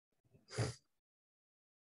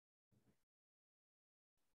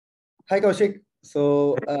Hi, Kaushik.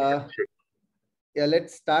 So, Abhishek. yeah,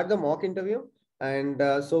 let's start the mock interview. And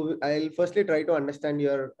so I'll firstly try to understand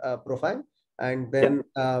your profile, and Yeah, then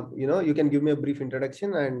you can give me a brief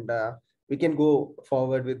introduction, and we can go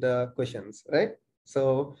forward with the questions, right?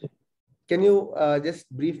 So, can you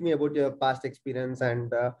just brief me about your past experience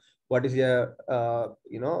and what is your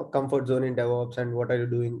comfort zone in DevOps and what are you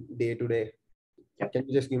doing day to day? yeah, Can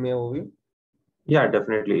you just give me an overview? yeah,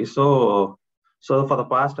 definitely. So for the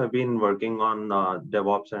past, I've been working on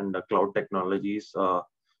DevOps and cloud technologies.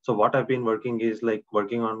 So what I've been working is like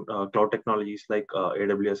working on cloud technologies like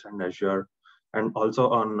AWS and Azure, and also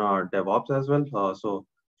on DevOps as well. So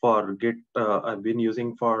for Git, I've been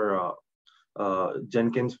using for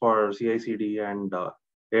Jenkins for CI/CD and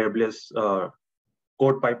AWS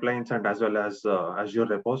code pipelines, and as well as Azure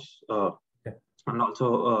repos, Yeah. and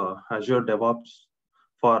also Azure DevOps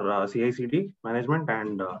for CI/CD management.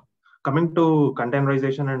 And coming to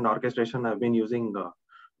containerization and orchestration, I've been using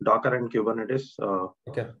Docker and Kubernetes.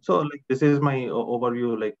 Okay. So like this is my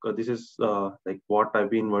overview. Like this is like what I've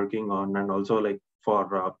been working on, and also like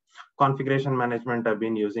for configuration management, I've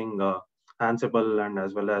been using Ansible and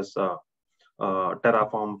as well as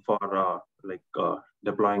Terraform for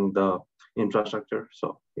deploying the infrastructure.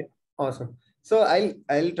 So yeah. Awesome. So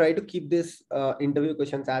I'll try to keep this interview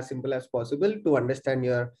questions as simple as possible to understand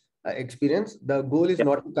your experience. The goal is Yeah.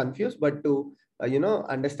 not to confuse, but to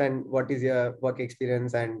understand what is your work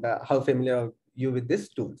experience and how familiar are you with these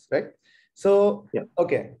tools, right? So Yeah.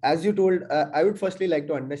 okay, as you told, I would firstly like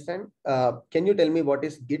to understand. Can you tell me what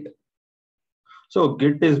is Git? So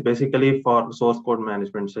Git is basically for source code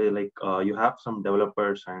management. So like you have some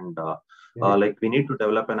developers, and Yeah. like we need to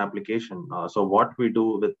develop an application. So what we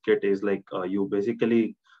do with Git is like you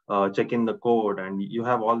basically check in the code, and you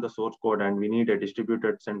have all the source code, and we need a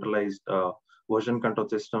distributed centralized version control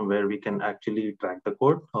system where we can actually track the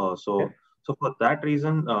code. So for that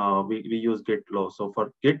reason, we use Git flow. So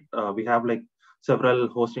for Git, we have like several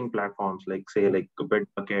hosting platforms, like say like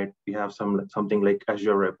Bitbucket. We have something like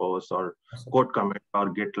Azure Repos or Awesome. Code Commit or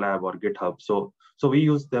GitLab or GitHub. So we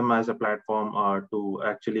use them as a platform to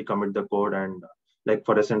actually commit the code, and like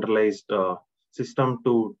for a centralized system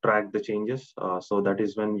to track the changes. So that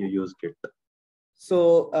is when you use Git. So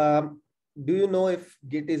do you know if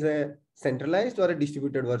Git is a centralized or a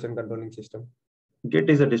distributed version controlling system? Git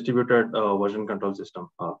is a distributed version control system.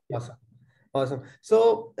 Yeah. Awesome. Awesome.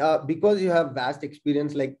 So because you have vast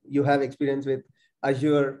experience, like you have experience with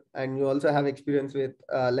Azure and you also have experience with,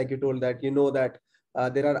 like you told that, that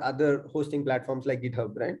there are other hosting platforms like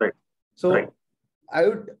GitHub, right? Right. Right. So I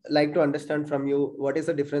would like to understand from you, what is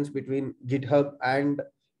the difference between GitHub and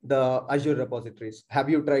the Azure repositories? Have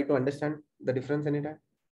you tried to understand the difference anytime?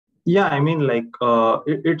 Yeah, I mean, like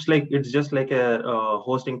it's just like a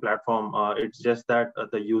hosting platform. It's just that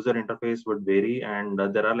the user interface would vary, and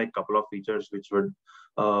there are like a couple of features which would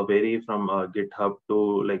vary from GitHub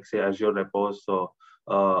to like say Azure repos. So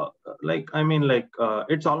like I mean, like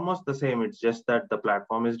it's almost the same. It's just that the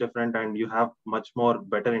platform is different, and you have much more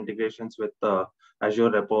better integrations with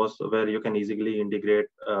Azure repos, where you can easily integrate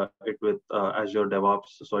it with Azure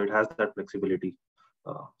DevOps. So it has that flexibility.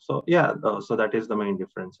 So yeah, so that is the main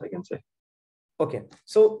difference, I can say. Okay.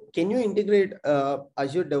 So can you integrate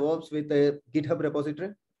Azure DevOps with a GitHub repository?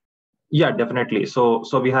 Yeah, definitely. So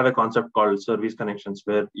we have a concept called service connections,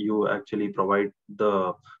 where you actually provide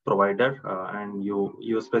the provider and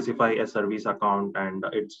you specify a service account and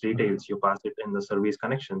its details. You pass it in the service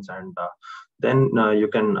connections, and then you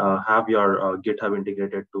can have your GitHub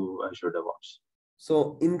integrated to Azure DevOps.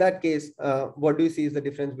 So in that case, what do you see is the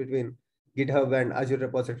difference between GitHub and Azure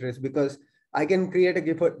repositories? Because I can create a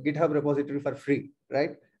GitHub repository for free,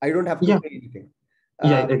 right? I don't have to Yeah. pay anything.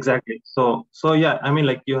 Yeah, exactly. So yeah, I mean,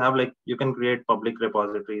 like you have like you can create public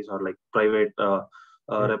repositories or like private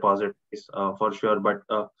repositories for sure. But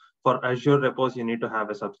for Azure repos, you need to have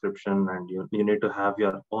a subscription, and you need to have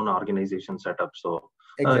your own organization set up. So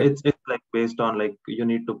Exactly. it's like based on like you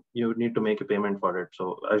need to make a payment for it.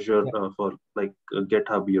 So Azure Yeah. for like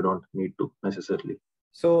GitHub, you don't need to necessarily.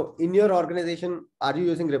 So in your organization, are you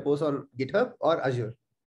using repos on GitHub or Azure?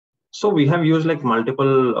 So we have used like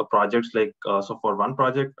multiple projects. Like so for one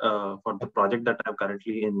project, for the project that I'm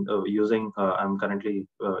currently in using, I'm currently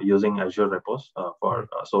using Azure repos for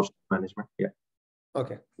source management. Yeah.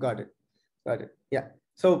 Okay, got it. Got it. Yeah.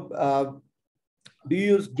 So do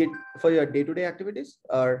you use Git for your day-to-day activities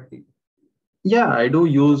or? Yeah, I do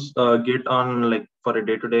use Git on like for a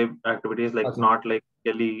day-to-day activities, like Awesome. not like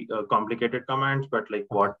really complicated commands, but like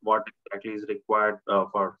Okay. what exactly is required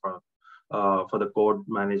for the code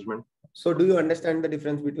management. So do you understand the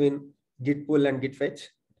difference between Git pull and Git fetch?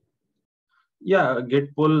 Yeah,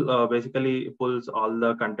 Git pull basically pulls all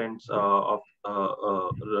the contents of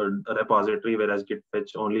a repository, whereas Git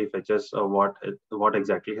fetch only fetches what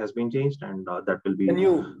exactly has been changed, and that will be the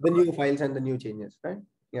new files and the new changes, right?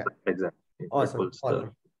 Yeah. exactly. It Awesome. pulls the.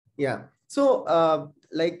 Awesome. Yeah. So,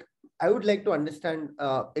 like, I would like to understand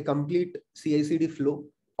a complete CI/CD flow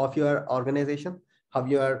of your organization, how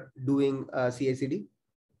you are doing CI/CD.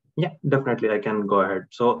 Yeah, definitely. I can go ahead.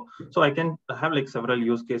 So I can have like several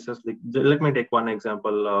use cases. Like let me take one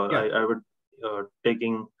example. Yeah. I would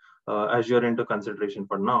taking Azure into consideration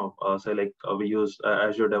for now. So like we use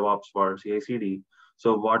Azure DevOps for CI/CD.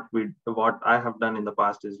 So what I have done in the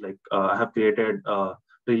past is like I have created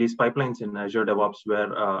release pipelines in Azure DevOps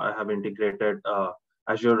where I have integrated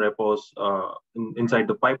Azure repos inside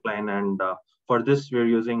the pipeline, and for this we're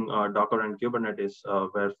using Docker and Kubernetes,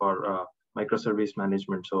 where for microservice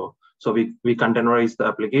management. So we containerize the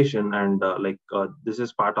application, and this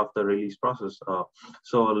is part of the release process.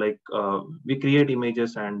 We create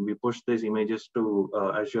images and we push these images to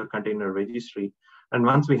Azure Container Registry. And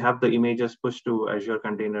once we have the images pushed to Azure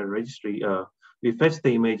Container Registry, we fetch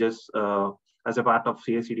the images as a part of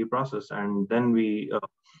CI/CD process, and then we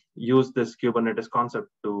use this Kubernetes concept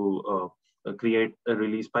to create a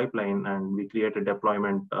release pipeline, and we create a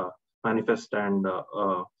deployment manifest, and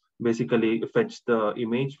basically fetch the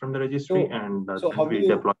image from the registry, and So then how do we you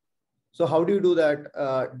deploy. so how do you do that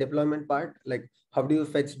deployment part? Like, how do you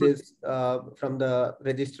fetch this from the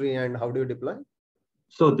registry, and how do you deploy?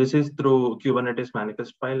 So this is through Kubernetes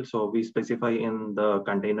manifest file. So we specify in the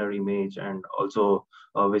container image, and also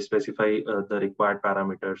we specify the required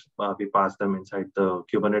parameters. We pass them inside the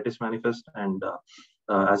Kubernetes manifest, and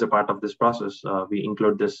as a part of this process, we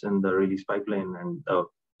include this in the release pipeline, and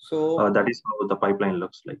that is how the pipeline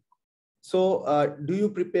looks like. So do you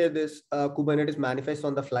prepare this Kubernetes manifest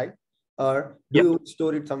on the fly, or do you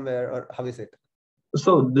store it somewhere, or how is it?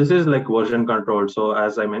 So this is like version control. So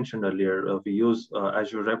as I mentioned earlier, we use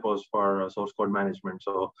Azure repos for source code management.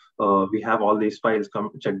 So we have all these files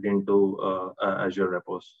checked into Azure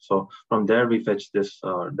repos. So from there, we fetch this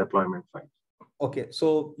deployment file. Okay,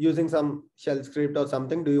 so using some shell script or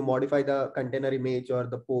something, do you modify the container image or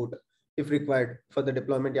the port if required for the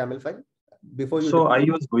deployment YAML file? So I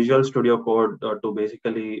use Visual Studio Code to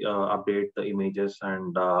basically update the images,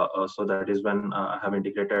 and so that is when I have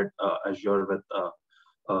integrated Azure with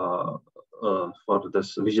for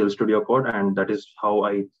this Visual Studio Code, and that is how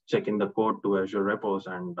I check in the code to Azure repos,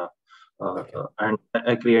 and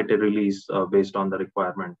I create a release based on the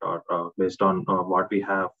requirement, or based on what we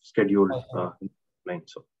have scheduled.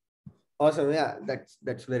 So awesome, yeah,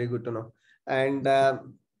 that's very good to know. And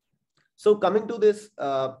so coming to this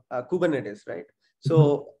Kubernetes, right?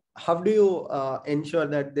 So how do you ensure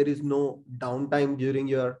that there is no downtime during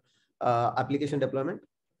your application deployment?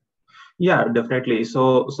 Yeah, definitely.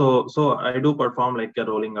 So I do perform like a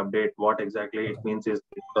rolling update. What exactly it means is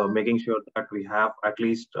making sure that we have at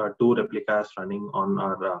least 2 replicas running on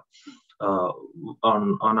our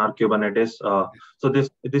on our Kubernetes. So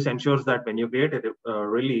this ensures that when you create a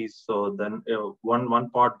release, so then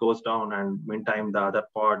one pod goes down, and meantime the other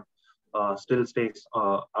pod still stays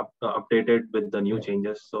updated with the new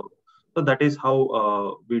changes. So that is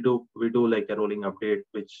how we do like a rolling update,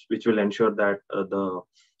 which will ensure that the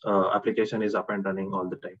application is up and running all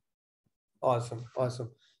the time. Awesome.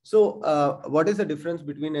 So what is the difference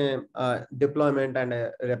between a deployment and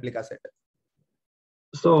a replica set?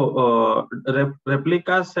 So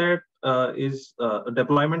replica set is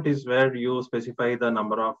deployment is where you specify the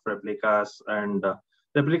number of replicas, and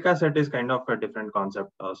replica set is kind of a different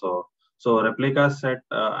concept. So replica set,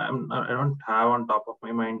 I don't have on top of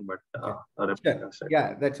my mind, but a replica set.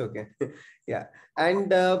 Yeah, that's okay. Yeah,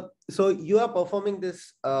 and so you are performing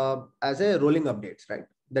this as a rolling updates, right?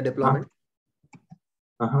 The deployment.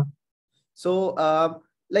 So,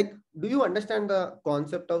 like, do you understand the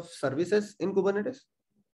concept of services in Kubernetes?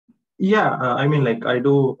 Yeah, I mean, like I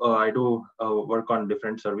do work on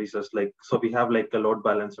different services. Like, so we have like a load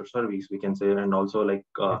balancer service, we can say, and also like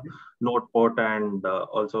node port, and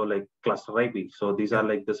also like cluster IP. So these are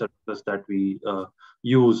like the services that we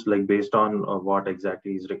use, like based on what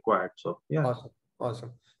exactly is required. So yeah.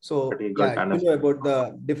 Awesome. So yeah, you know about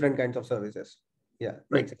the different kinds of services. Yeah,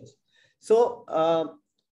 makes sense. So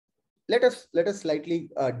let us slightly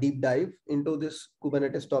deep dive into this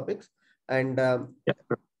Kubernetes topics, and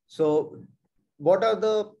so what are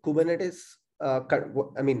the Kubernetes?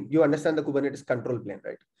 I mean, you understand the Kubernetes control plane,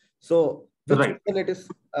 right? So which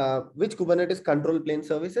Kubernetes control plane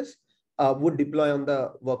services would deploy on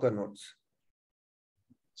the worker nodes?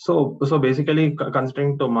 So basically,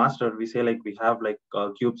 considering to master, we say like we have like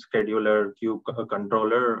kube scheduler, kube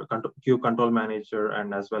controller, kube control manager,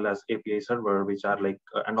 and as well as API server, which are like,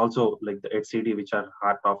 and also like the etcd, which are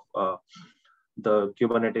heart of the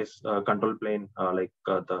Kubernetes control plane,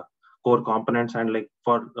 the core components. And like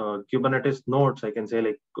for Kubernetes nodes, I can say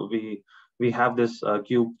like we have this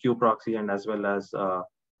kube proxy and as well as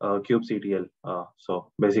kubectl.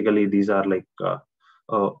 So basically, these are like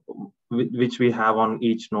which we have on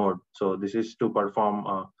each node. So this is to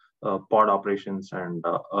perform pod operations and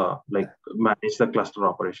like manage the cluster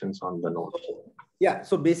operations on the node. Yeah.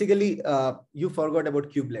 So basically, you forgot about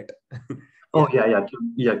kubelet. Oh yeah,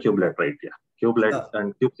 kubelet, right? Yeah, kubelet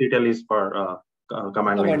and kubectl is for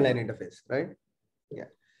command line interface, right? Yeah.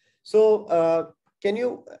 So can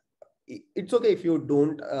you? It's okay if you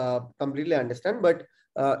don't completely understand, but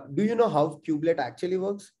do you know how kubelet actually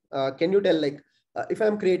works? Can you tell, like, if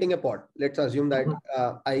I'm creating a pod, let's assume that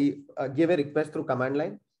I give a request through command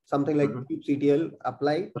line, something like kubectl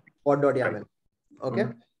apply pod.yaml. Okay.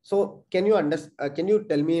 So can you can you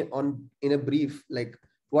tell me in a brief, like,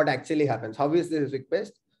 what actually happens? How is this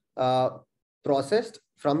request processed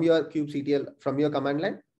from your kubectl, from your command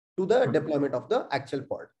line to the deployment of the actual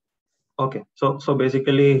pod? Okay, so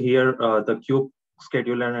basically here the kube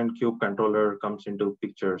scheduler and kube controller comes into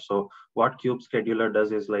picture. So what kube scheduler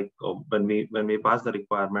does is like when we pass the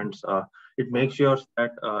requirements, it makes sure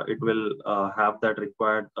that it will have that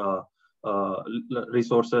required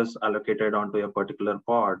resources allocated onto a particular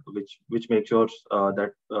pod, which makes sure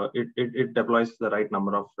that it deploys the right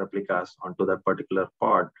number of replicas onto that particular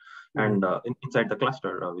pod. And inside the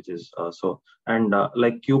cluster, which is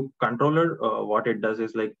like kube controller, what it does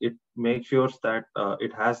is like it makes sure that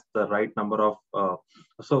it has the right number of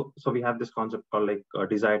so we have this concept called like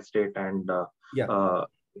desired state and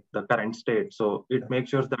the current state. So it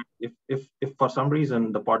makes sure that if for some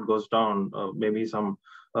reason the pod goes down, maybe some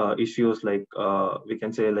issues like we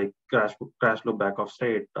can say like crash loop back of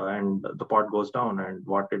state, and the pod goes down, and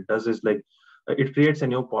what it does is like it creates a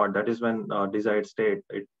new pod. That is when desired state,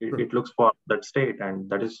 it looks for that state, and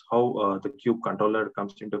that is how the kube controller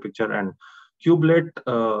comes into picture. And kubelet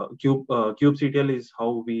kubectl is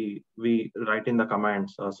how we write in the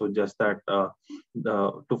commands. So just that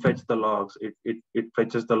to fetch the logs, it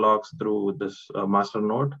fetches the logs through this master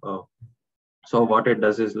node. So what it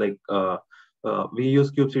does is like we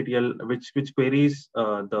use kubectl, which queries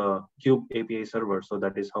the kube API server. So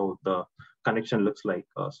that is how the connection looks like.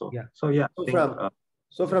 So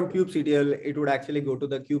from kubectl, it would actually go to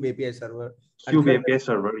the kube API server. Kube API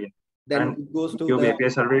server, yeah. Then and it goes to kube the API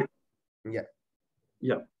server.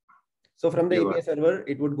 Yeah. So from the API server,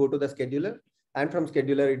 it would go to the scheduler, and from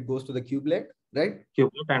scheduler, it goes to the kubelet, right?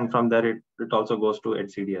 Kubelet, and from there, it also goes to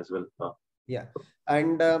etcd as well. Yeah.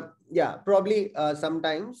 And probably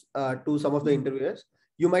sometimes to some of the interviewers,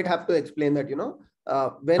 you might have to explain that,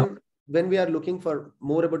 when we are looking for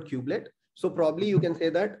more about kubelet, so probably you can say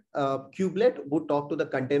that kubelet would talk to the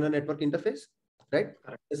container network interface, right?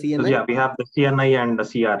 The CNI. So, yeah, we have the CNI and the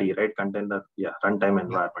CRE, right? Container, runtime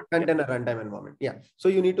environment. Container runtime environment. Yeah. So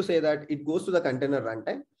you need to say that it goes to the container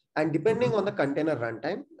runtime, and depending on the container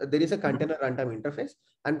runtime, there is a container runtime interface,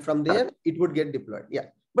 and from there it would get deployed. Yeah.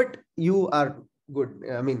 But you are good.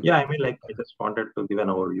 I mean, like I just wanted to give an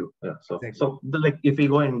overview. Yeah. So like if we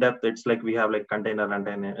go in depth, it's like we have like container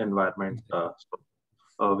runtime environment,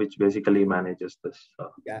 which basically manages this.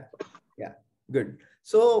 Yeah. Good.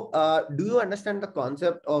 So do you understand the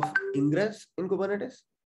concept of Ingress in Kubernetes?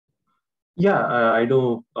 Yeah, I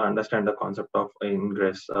do understand the concept of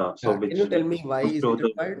Ingress. Can you tell me why is it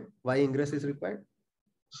required? Why Ingress is required?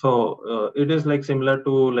 So it is like similar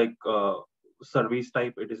to like service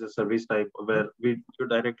type. It is a service type where we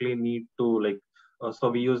directly need to like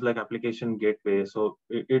so we use like application gateway. So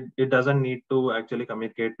it doesn't need to actually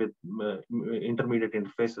communicate with intermediate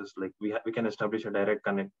interfaces. Like we can establish a direct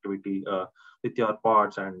connectivity with your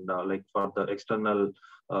pods and like for the external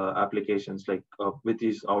applications, like which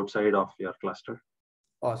is outside of your cluster.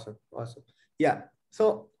 Awesome. Yeah.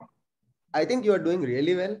 So I think you are doing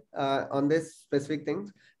really well on this specific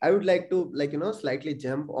things. I would like to slightly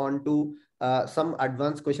jump on to some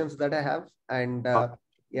advanced questions that I have, and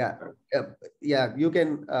you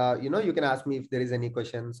can you can ask me if there is any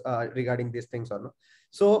questions regarding these things or not.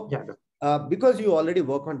 So because you already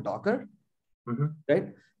work on Docker,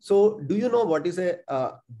 right? So do you know what is a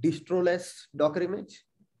distroless Docker image?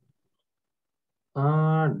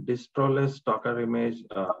 Distroless Docker image,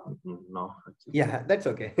 no. Yeah, that's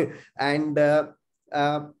okay. And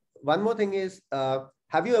one more thing is,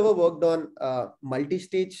 have you ever worked on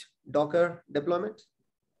multi-stage Docker deployments?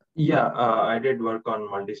 Yeah, I did work on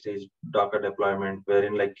multi-stage Docker deployment,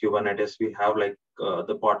 wherein like Kubernetes, we have like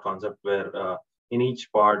the pod concept where in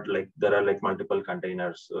each pod, like there are like multiple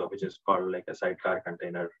containers, which is called like a sidecar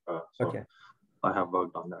container. So Okay. I have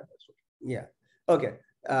worked on that as well. Yeah. Okay.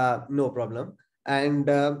 No problem. And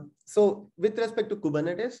so with respect to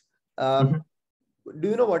Kubernetes, do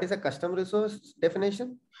you know what is a custom resource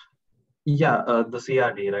definition? Yeah, the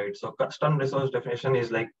CRD, right? So custom resource definition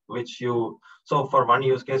is like so for one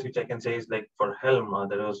use case, which I can say is like for Helm,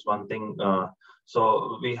 there was one thing.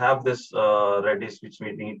 So we have this Redis, which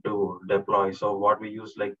we need to deploy. So what we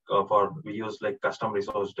use we use like custom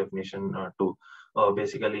resource definition to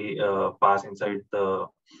basically pass inside the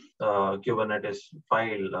Kubernetes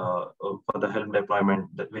file for the Helm deployment,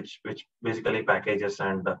 which basically packages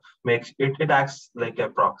and makes it acts like a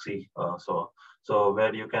proxy. So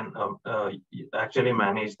where you can actually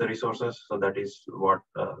manage the resources. So that is what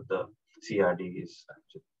the CRD is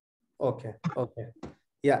actually. Okay. Okay.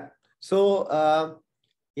 Yeah. So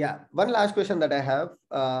yeah, one last question that I have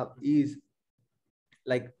is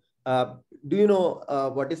like, do you know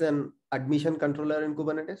what is an admission controller in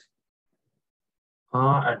Kubernetes?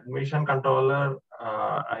 Admission controller,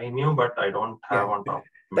 I knew, but I don't have on top.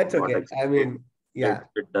 That's okay. I mean, yeah,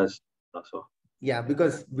 it does. So yeah,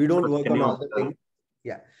 because we don't work on all the things.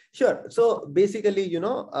 Yeah, sure. So basically,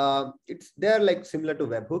 they're like similar to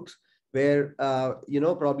webhooks, where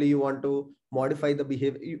probably you want to modify the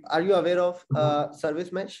behavior. Are you aware of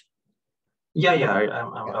service mesh? Yeah,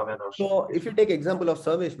 I'm aware of. So if you take example of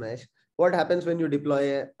service mesh, what happens when you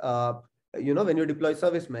deploy when you deploy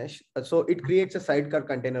service mesh? So it creates a sidecar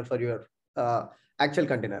container for your actual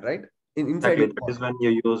container, right? Inside exactly. That is when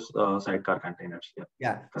you use sidecar containers.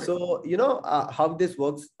 Yeah. Correct. So how this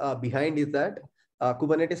works behind is that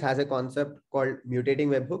Kubernetes has a concept called mutating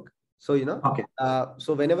webhook. So okay.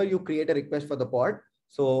 So whenever you create a request for the pod,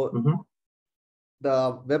 so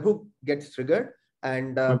the webhook gets triggered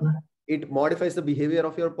and it modifies the behavior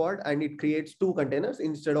of your pod and it creates two containers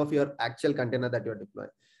instead of your actual container that you're deploying.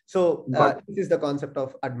 So this is the concept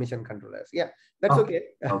of admission controllers. Yeah, that's okay.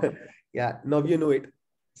 Yeah, now you know it.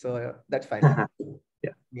 So that's fine.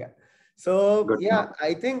 Yeah. So good. Yeah,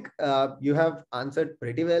 I think you have answered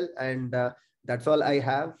pretty well, and that's all I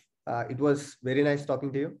have. It was very nice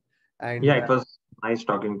talking to you. And yeah, it was nice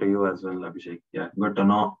talking to you as well, Abhishek. Yeah, good to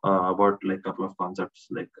know about like a couple of concepts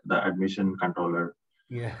like the admission controller.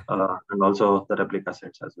 Yeah. And also the replica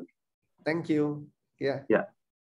sets as well. Thank you. Yeah. Yeah.